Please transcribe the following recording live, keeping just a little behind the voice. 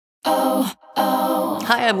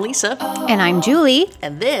Hi, I'm Lisa, And I'm Julie.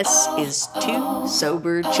 and this is Two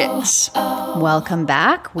Sober Chicks. Welcome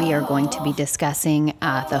back. We are going to be discussing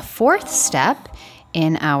the fourth step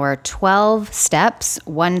in our 12 steps,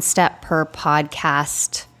 one step per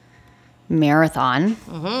podcast marathon.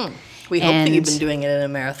 We hope that And- you've been doing it in a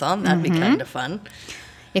marathon. That'd be kind of fun.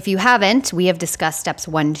 If you haven't, we have discussed steps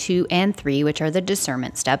 1, 2, and 3, which are the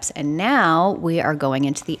discernment steps. And now we are going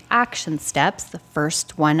into the action steps, the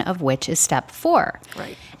first one of which is step 4.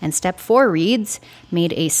 Right. And step 4 reads,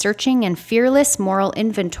 made a searching and fearless moral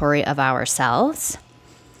inventory of ourselves.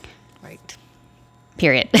 Right.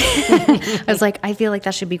 Period. I was like, I feel like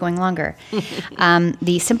that should be going longer.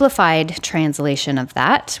 The simplified translation of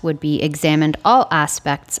that would be examined all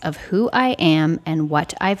aspects of who I am and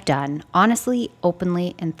what I've done, honestly,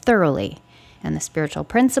 openly, and thoroughly. And the spiritual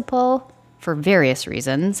principle, for various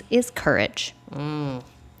reasons, is courage.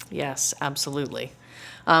 Yes, absolutely.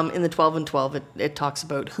 In the 12 and 12, it talks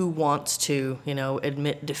about who wants to,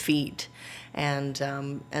 admit defeat. And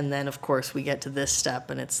then, of course, we get to this step,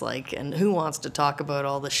 and it's like, and who wants to talk about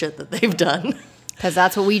all the shit that they've done? Because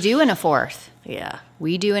that's what we do in a fourth. Yeah.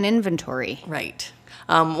 We do an inventory. Right.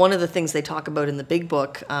 One of the things they talk about in the big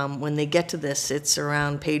book, when they get to this, it's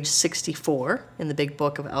around page 64 in the big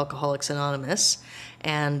book of Alcoholics Anonymous.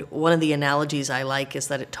 And one of the analogies I like is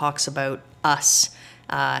that it talks about us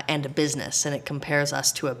and a business, and it compares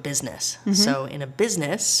us to a business. So in a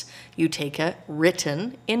business, you take a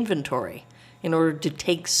written inventory in order to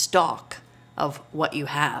take stock of what you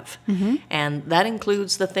have. And that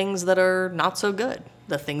includes the things that are not so good,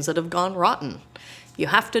 the things that have gone rotten. You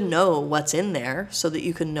have to know what's in there so that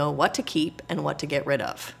you can know what to keep and what to get rid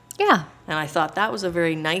of. Yeah. And I thought that was a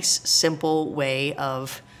very nice, simple way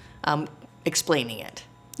of explaining it.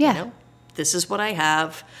 Yeah. This is what I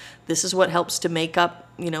have. This is what helps to make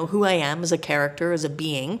up, who I am as a character, as a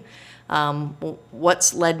being.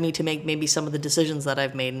 What's led me to make maybe some of the decisions that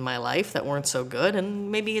I've made in my life that weren't so good,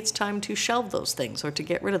 and maybe it's time to shelve those things or to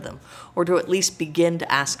get rid of them, or to at least begin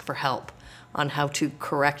to ask for help on how to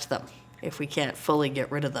correct them if we can't fully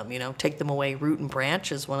get rid of them. Take them away root and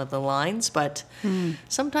branch is one of the lines, but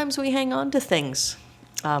sometimes we hang on to things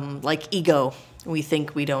like ego. We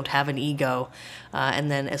think we don't have an ego,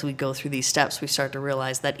 and then as we go through these steps, we start to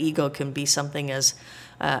realize that ego can be something as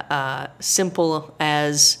simple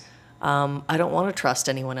as I don't want to trust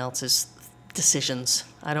anyone else's decisions.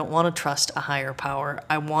 I don't want to trust a higher power.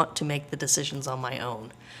 I want to make the decisions on my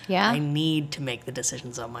own. Yeah. I need to make the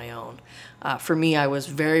decisions on my own. For me, I was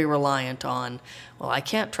very reliant on, I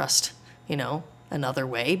can't trust, another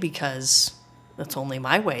way because it's only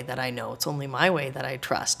my way that I know. It's only my way that I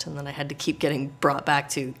trust. And then I had to keep getting brought back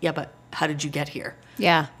to, but how did you get here?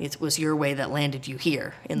 Yeah. It was your way that landed you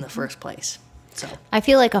here in the first place. So I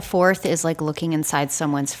feel like a fourth is like looking inside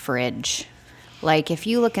someone's fridge. Like if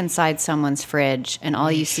you look inside someone's fridge and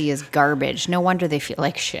all you see is garbage, no wonder they feel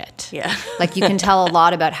like shit. Yeah. Like you can tell a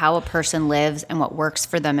lot about how a person lives and what works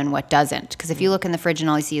for them and what doesn't. Because if you look in the fridge and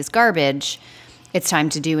all you see is garbage, it's time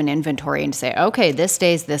to do an inventory and to say, okay, this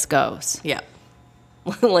stays, this goes. Yeah.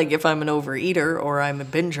 Like if I'm an overeater or I'm a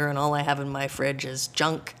binger and all I have in my fridge is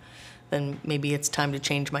junk, then maybe it's time to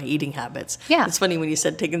change my eating habits. Yeah. It's funny when you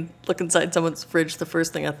said look inside someone's fridge, the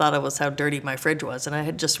first thing I thought of was how dirty my fridge was, and I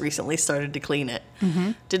had just recently started to clean it.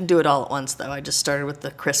 Didn't do it all at once, though. I just started with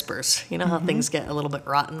the crispers. You know how things get a little bit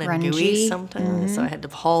rotten and Grungy. gooey sometimes? So I had to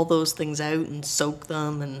haul those things out and soak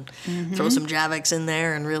them and throw some Javex in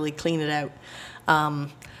there and really clean it out.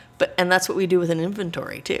 And that's what we do with an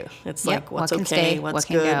inventory, too. It's Yep. like what's What can okay, stay, what's what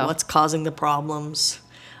can good, go. what's causing the problems.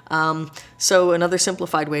 So another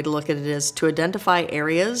simplified way to look at it is to identify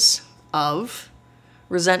areas of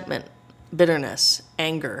resentment, bitterness,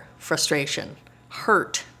 anger, frustration,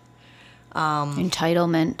 hurt,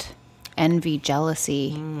 Entitlement, envy,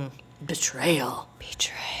 jealousy, betrayal,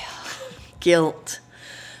 guilt,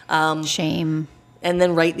 guilt, shame. and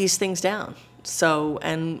then write these things down. So,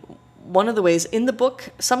 and one of the ways in the book,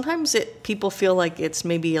 sometimes people feel like it's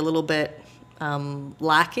maybe a little bit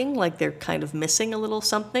lacking, like they're kind of missing a little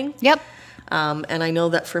something. Yep. And I know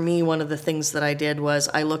that for me, one of the things that I did was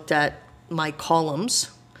I looked at my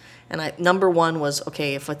columns, and number one was,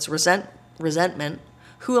 okay, if it's resentment,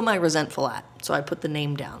 who am I resentful at? So I put the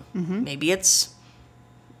name down. Maybe it's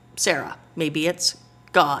Sarah. Maybe it's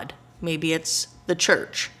God. Maybe it's the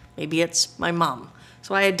church. Maybe it's my mom.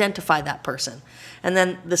 So I identify that person. And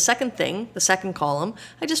then the second column,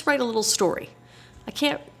 I just write a little story. I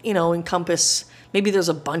can't, encompass, maybe there's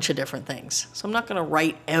a bunch of different things. So I'm not going to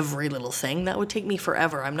write every little thing. That would take me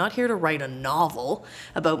forever. I'm not here to write a novel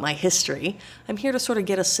about my history. I'm here to sort of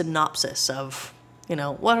get a synopsis of,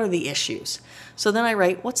 What are the issues? So then I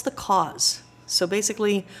write, what's the cause? So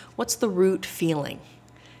basically, what's the root feeling?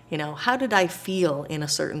 How did I feel in a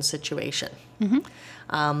certain situation?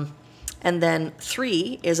 And then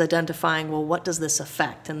 3 is identifying, well, what does this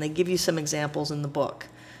affect? And they give you some examples in the book.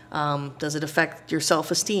 Does it affect your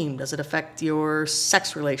self-esteem? Does it affect your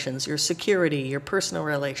sex relations, your security, your personal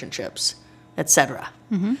relationships, etc.?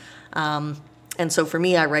 And so for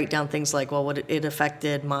me, I write down things like, well, it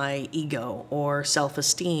affected my ego or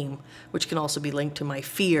self-esteem, which can also be linked to my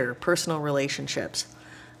fear, personal relationships.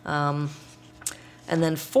 And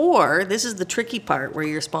then 4, this is the tricky part where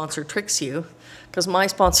your sponsor tricks you, because my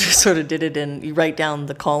sponsor sort of did it in, you write down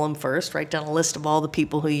the column first, write down a list of all the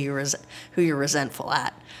people who you're resentful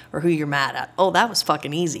at or who you're mad at. Oh, that was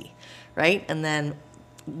fucking easy, right? And then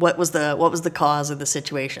what was the cause of the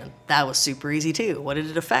situation? That was super easy too. What did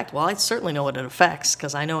it affect? Well, I certainly know what it affects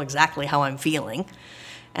because I know exactly how I'm feeling.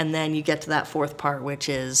 And then you get to that 4th part, which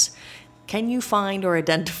is, can you find or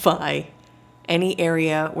identify any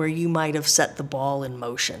area where you might have set the ball in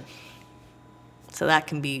motion? So that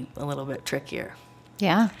can be a little bit trickier.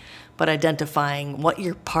 Yeah. But identifying what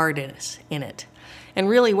your part is in it. And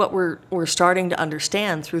really what we're starting to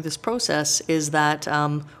understand through this process is that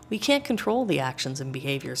we can't control the actions and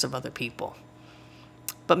behaviors of other people.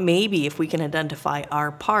 But maybe if we can identify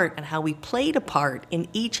our part and how we played a part in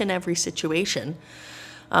each and every situation,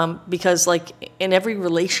 because like in every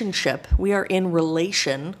relationship, we are in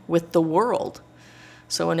relation with the world.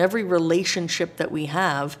 So in every relationship that we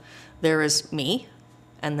have, there is me,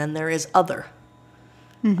 and then there is other.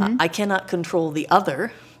 I cannot control the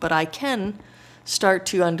other, but I can start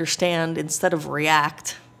to understand, instead of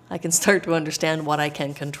react, I can start to understand what I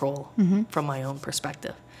can control from my own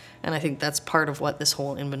perspective. And I think that's part of what this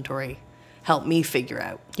whole inventory helped me figure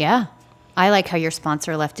out. Yeah. I like how your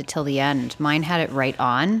sponsor left it till the end. Mine had it right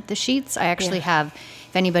on the sheets. I actually have,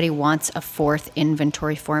 if anybody wants a 4th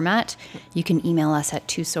inventory format, you can email us at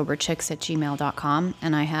twosoberchicks@gmail.com.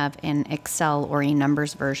 And I have an Excel or a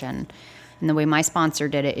numbers version. And the way my sponsor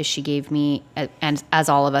did it is she gave me, and as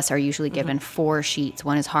all of us are usually given, 4 sheets.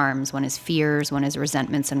 One is harms, one is fears, one is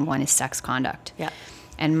resentments, and one is sex conduct. Yeah.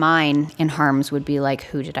 And mine in harms would be like,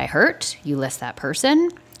 who did I hurt? You list that person.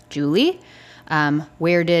 Julie.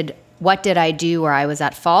 What did I do where I was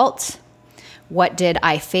at fault? What did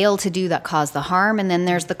I fail to do that caused the harm? And then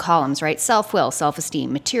there's the columns, right? Self-will,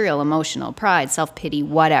 self-esteem, material, emotional, pride, self-pity,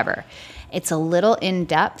 whatever. It's a little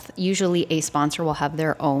in-depth. Usually a sponsor will have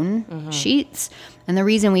their own sheets. And the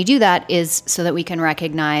reason we do that is so that we can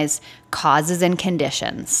recognize causes and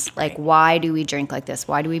conditions. Like, why do we drink like this?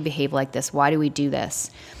 Why do we behave like this? Why do we do this?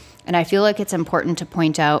 And I feel like it's important to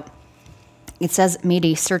point out, it says made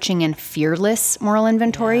a searching and fearless moral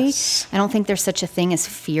inventory. Yes. I don't think there's such a thing as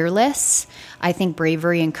fearless. I think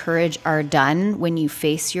bravery and courage are done when you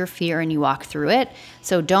face your fear and you walk through it.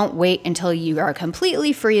 So don't wait until you are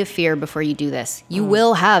completely free of fear before you do this. You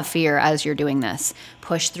will have fear as you're doing this.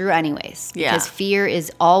 Push through anyways. Yeah. Because fear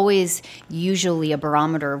is always usually a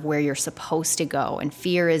barometer of where you're supposed to go. And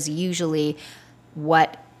fear is usually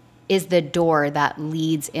what is the door that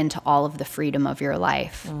leads into all of the freedom of your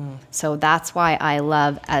life. So that's why I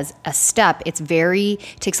love, as a step, it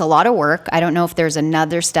takes a lot of work. I don't know if there's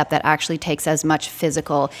another step that actually takes as much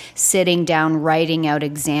physical sitting down, writing out,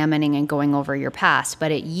 examining, and going over your past, but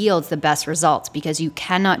it yields the best results because you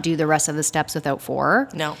cannot do the rest of the steps without 4.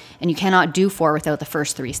 No. And you cannot do 4 without the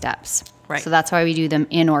first 3 steps. Right. So that's why we do them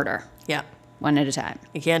in order. Yeah. One at a time.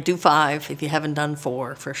 You can't do 5 if you haven't done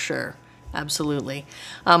 4, for sure. Absolutely.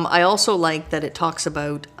 I also like that it talks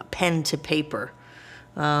about pen to paper.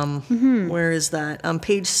 Where is that? On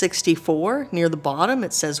page 64, near the bottom,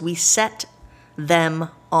 it says, we set them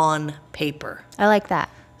on paper. I like that.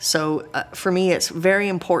 So for me, it's very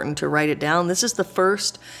important to write it down. This is the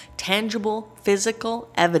first tangible physical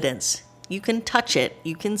evidence. You can touch it,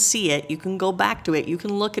 you can see it, you can go back to it, you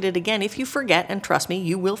can look at it again. If you forget, and trust me,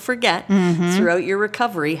 you will forget throughout your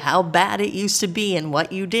recovery how bad it used to be and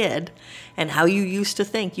what you did and how you used to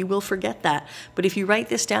think. You will forget that. But if you write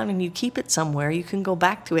this down and you keep it somewhere, you can go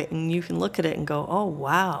back to it and you can look at it and go, oh,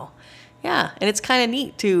 wow. Yeah, and it's kind of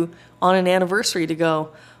neat to, on an anniversary, to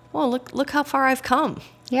go, well, look how far I've come.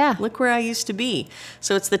 Yeah. Look where I used to be.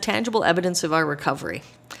 So it's the tangible evidence of our recovery.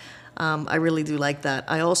 I really do like that.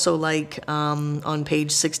 I also like, on page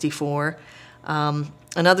 64,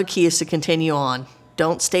 another key is to continue on.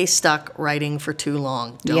 Don't stay stuck writing for too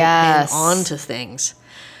long. Don't hang on to things.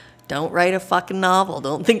 Don't write a fucking novel.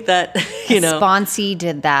 Don't think that, Sponsee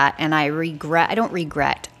did that, and I don't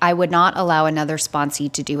regret. I would not allow another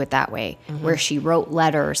sponsee to do it that way, where she wrote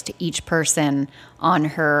letters to each person on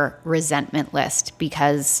her resentment list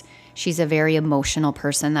because She's a very emotional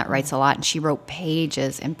person that writes a lot, and she wrote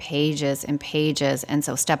pages and pages and pages. And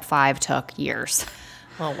so step 5 took years.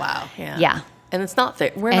 Oh, wow. Yeah. Yeah. And it's not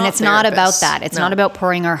we're And not it's not about therapists. that. It's No. not about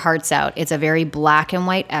pouring our hearts out. It's a very black and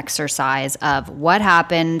white exercise of what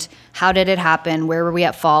happened, how did it happen, where were we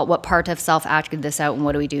at fault, what part of self acted this out, and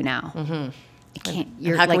what do we do now? Mm-hmm. It can't.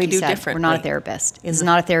 You're how can like we you do said, differently? we're not a therapist. It's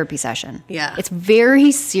not a therapy session. Yeah. It's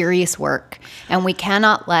very serious work, and we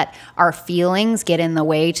cannot let our feelings get in the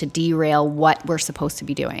way to derail what we're supposed to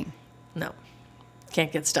be doing. No.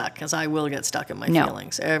 Can't get stuck, because I will get stuck in my No.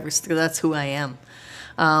 feelings. That's who I am.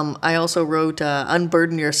 I also wrote,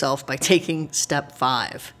 unburden yourself by taking step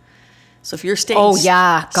 5. So if you're staying Oh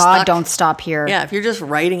yeah, God, stuck- don't stop here. Yeah, if you're just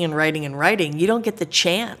writing and writing and writing, you don't get the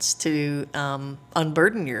chance to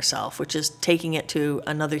unburden yourself, which is taking it to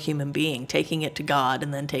another human being, taking it to God,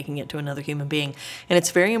 and then taking it to another human being. And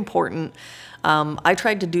it's very important. I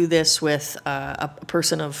tried to do this with a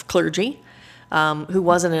person of clergy who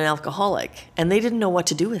wasn't an alcoholic, and they didn't know what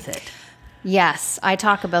to do with it. Yes, I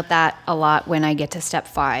talk about that a lot when I get to step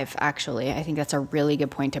 5, actually. I think that's a really good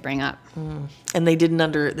point to bring up. And they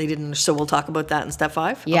didn't, so we'll talk about that in step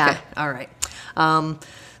 5? Yeah. Okay, all right.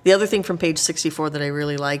 The other thing from page 64 that I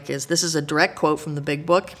really like is, this is a direct quote from the Big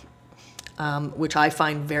Book, which I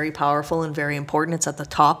find very powerful and very important. It's at the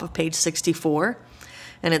top of page 64,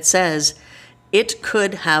 and it says, "It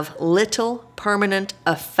could have little permanent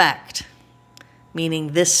effect,"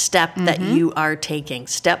 meaning this step that you are taking.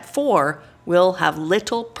 Step 4 will have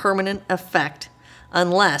little permanent effect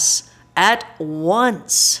unless at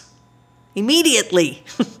once, immediately,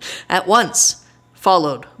 at once,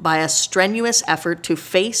 followed by a strenuous effort to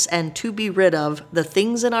face and to be rid of the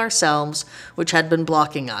things in ourselves which had been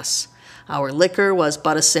blocking us. Our liquor was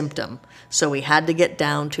but a symptom, so we had to get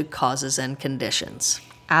down to causes and conditions.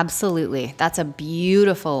 Absolutely. That's a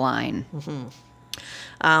beautiful line.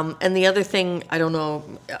 And the other thing, I don't know,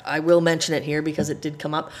 I will mention it here because it did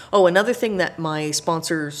come up. Oh, another thing that my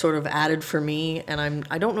sponsor sort of added for me, and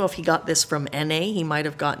I don't know if he got this from NA, he might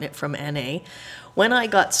have gotten it from NA. When I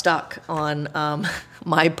got stuck on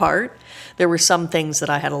my part, there were some things that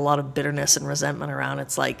I had a lot of bitterness and resentment around.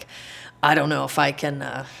 It's like, I don't know if I can,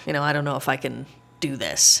 I don't know if I can do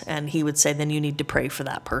this. And he would say, then you need to pray for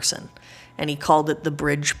that person. And he called it the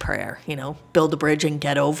bridge prayer, build a bridge and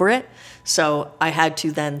get over it. So I had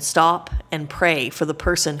to then stop and pray for the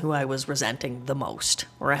person who I was resenting the most,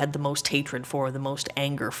 or I had the most hatred for, the most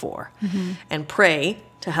anger for, and pray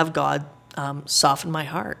to have God soften my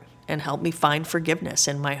heart and help me find forgiveness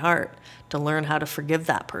in my heart, to learn how to forgive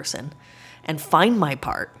that person and find my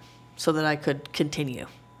part so that I could continue.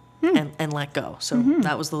 And let go. So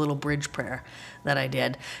that was the little bridge prayer that I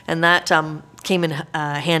did. And that came in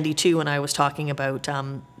handy too when I was talking about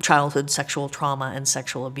childhood sexual trauma and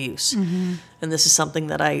sexual abuse. And this is something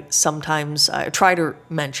that I sometimes try to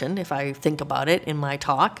mention if I think about it in my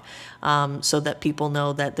talk, so that people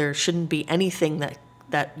know that there shouldn't be anything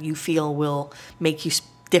that you feel will make you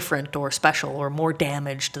different or special or more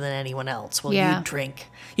damaged than anyone else. Well, Yeah. you'd drink.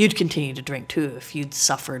 You'd continue to drink too if you'd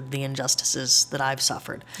suffered the injustices that I've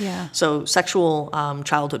suffered. Yeah. So sexual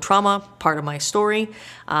childhood trauma, part of my story,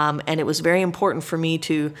 and it was very important for me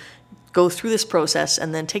to go through this process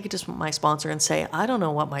and then take it to my sponsor and say, I don't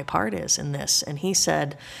know what my part is in this. And he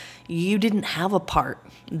said, you didn't have a part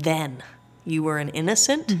then. You were an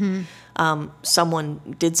innocent.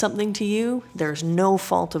 Someone did something to you. There's no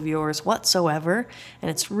fault of yours whatsoever. And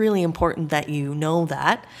it's really important that you know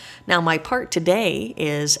that. Now, my part today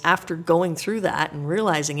is, after going through that and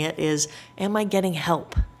realizing it, is, am I getting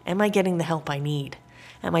help? Am I getting the help I need?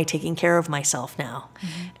 Am I taking care of myself now?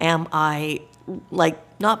 Am I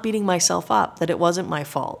not beating myself up that it wasn't my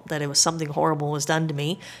fault, that it was something horrible was done to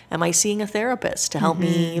me? Am I seeing a therapist to help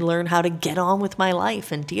me learn how to get on with my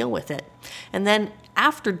life and deal with it? And then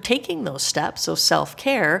after taking those steps, so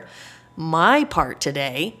self-care, my part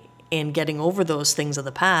today in getting over those things of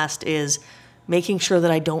the past is making sure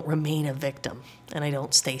that I don't remain a victim and I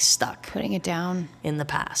don't stay stuck Putting it down. in the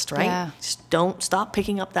past, right? Yeah. Just don't stop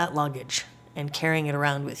picking up that luggage and carrying it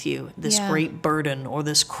around with you, this Yeah. great burden or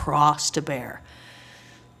this cross to bear.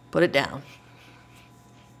 Put it down.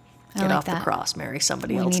 I Get like off that. the cross, Mary.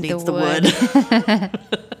 Somebody We else need needs the the wood.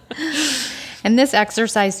 And this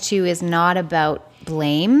exercise, too, is not about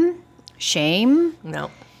blame, shame.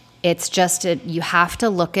 No. It's just you have to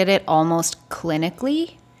look at it almost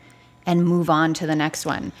clinically and move on to the next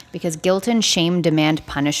one, because guilt and shame demand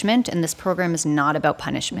punishment, and this program is not about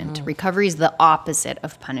punishment. Recovery is the opposite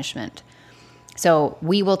of punishment. So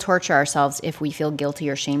we will torture ourselves if we feel guilty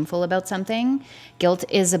or shameful about something. Guilt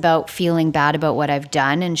is about feeling bad about what I've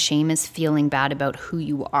done, and shame is feeling bad about who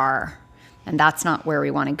you are. And that's not where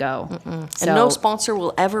we want to go. So, And no sponsor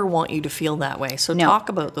will ever want you to feel that way. So No. talk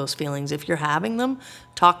about those feelings. If you're having them,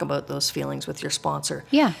 talk about those feelings with your sponsor.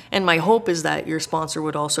 Yeah. And my hope is that your sponsor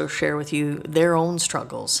would also share with you their own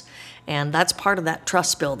struggles. And that's part of that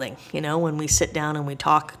trust building. You know, when we sit down and we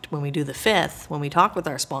talk, when we do the fifth, when we talk with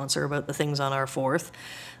our sponsor about the things on our fourth,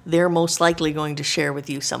 they're most likely going to share with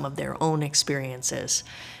you some of their own experiences.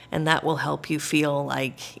 And that will help you feel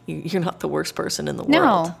like you're not the worst person in the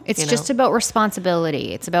world. No, it's you know? just about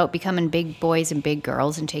responsibility. It's about becoming big boys and big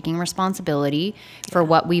girls and taking responsibility for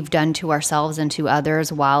what we've done to ourselves and to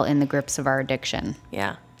others while in the grips of our addiction.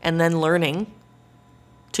 Yeah. And then learning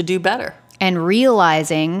to do better. And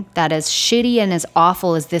realizing that as shitty and as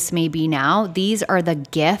awful as this may be now, these are the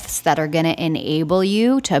gifts that are going to enable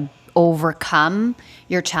you to overcome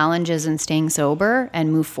your challenges in staying sober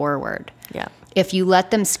and move forward. Yeah. If you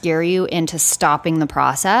let them scare you into stopping the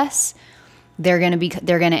process, they're going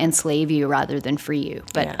to enslave you rather than free you.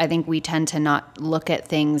 But Yeah. I think we tend to not look at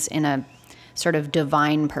things in a sort of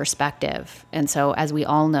divine perspective. And so, as we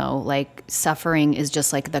all know, like, suffering is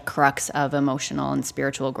just like the crux of emotional and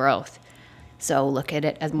spiritual growth. So look at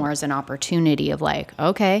it as more as an opportunity of like,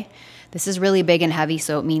 okay, this is really big and heavy,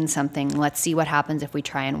 so it means something. Let's see what happens if we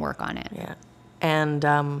try and work on it. Yeah. And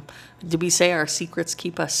did we say our secrets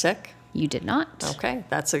keep us sick? You did not. Okay,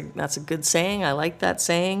 that's a good saying. I like that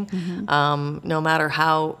saying. Mm-hmm. No matter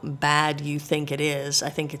how bad you think it is, I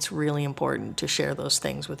think it's really important to share those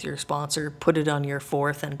things with your sponsor. Put it on your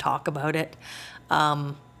fourth and talk about it.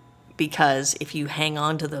 Because if you hang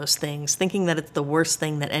on to those things, thinking that it's the worst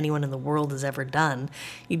thing that anyone in the world has ever done,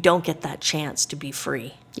 you don't get that chance to be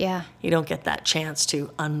free. Yeah. You don't get that chance to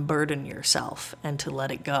unburden yourself and to let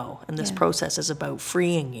it go. And this Yeah. process is about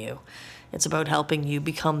freeing you. It's about helping you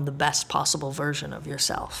become the best possible version of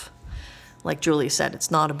yourself. Like Julie said, it's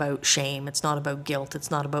not about shame. It's not about guilt. It's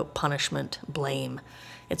not about punishment, blame.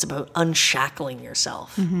 It's about unshackling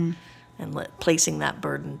yourself and placing that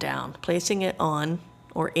burden down, placing it on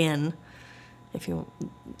or in,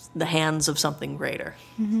 the hands of something greater,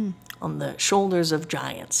 on the shoulders of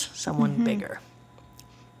giants, someone bigger.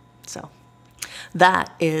 So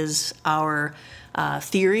that is our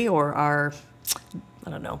theory or our,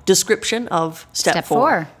 description of step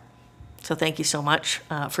four. So thank you so much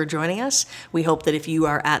for joining us. We hope that if you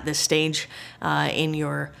are at this stage in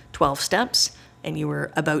your 12 steps and you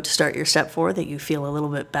were about to start your step four, that you feel a little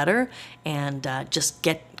bit better and just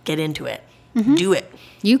get into it. Do it.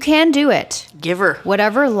 You can do it. Give her.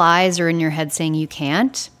 Whatever lies are in your head saying you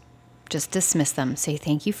can't, just dismiss them. Say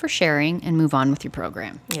thank you for sharing and move on with your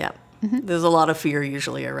program. Yeah. There's a lot of fear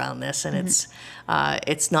usually around this, and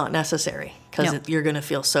it's not necessary because No. you're going to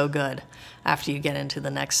feel so good after you get into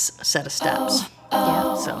the next set of steps.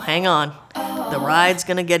 Yeah. So hang on. The ride's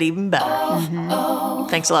going to get even better.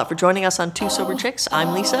 Thanks a lot for joining us on Two Sober Chicks.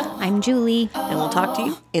 I'm Lisa, I'm Julie. and we'll talk to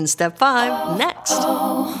you in step 5 next.